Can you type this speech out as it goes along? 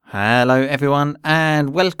Hello everyone and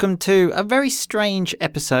welcome to a very strange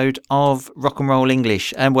episode of Rock and Roll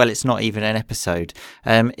English. Well, it's not even an episode.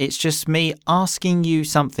 It's just me asking you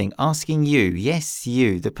something, asking you, yes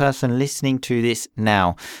you, the person listening to this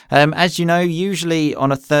now. As you know, usually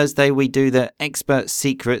on a Thursday we do the expert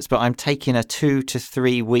secrets, but I'm taking a 2 to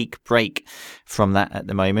 3 week break from that at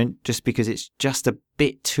the moment just because it's just a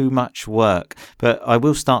bit too much work, but I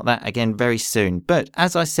will start that again very soon. But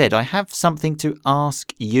as I said, I have something to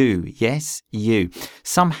ask you. Yes, you.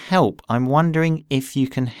 Some help. I'm wondering if you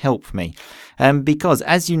can help me. Because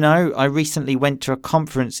as you know, I recently went to a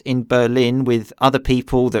conference in Berlin with other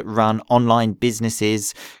people that run online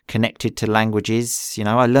businesses connected to languages. You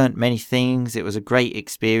know, I learnt many things. It was a great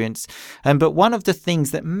experience. But one of the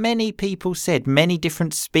things that many people said, many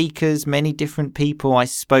different speakers, many different people I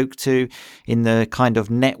spoke to in the kind of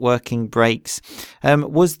networking breaks,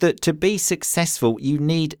 was that to be successful, you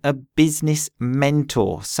need a business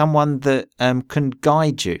mentor, someone that can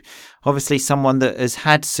guide you. Obviously, someone that has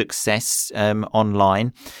had success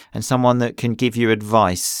online and someone that can give you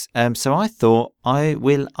advice. So I thought I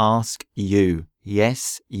will ask you.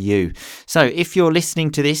 Yes, you. So if you're listening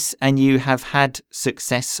to this and you have had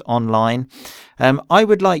success online, I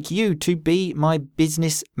would like you to be my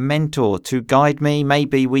business mentor, to guide me.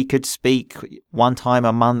 Maybe we could speak one time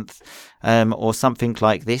a month or something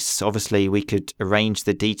like this. Obviously, we could arrange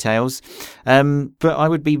the details. But I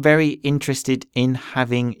would be very interested in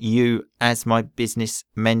having you as my business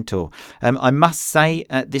mentor. I must say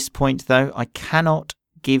at this point, though, I cannot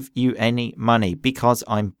give you any money because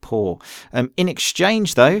I'm poor. In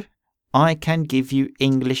exchange, though, I can give you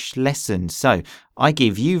English lessons. So I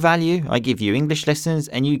give you value, I give you English lessons,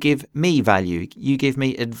 and you give me value. You give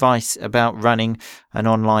me advice about running an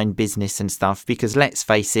online business and stuff, because let's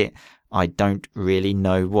face it, I don't really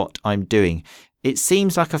know what I'm doing. It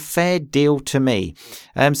seems like a fair deal to me.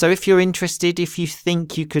 So if you're interested, if you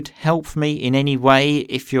think you could help me in any way,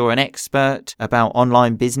 if you're an expert about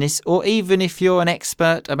online business, or even if you're an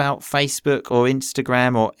expert about Facebook or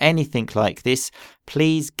Instagram or anything like this,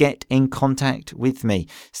 please get in contact with me.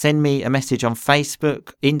 Send me a message on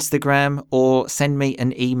Facebook, Instagram, or send me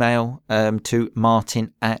an email to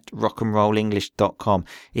martin@rockandrollenglish.com.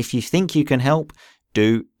 If you think you can help,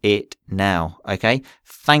 do it now, okay?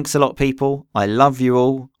 Thanks a lot, people. I love you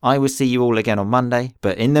all. I will see you all again on Monday.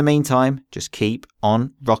 But in the meantime, just keep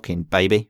on rocking, baby.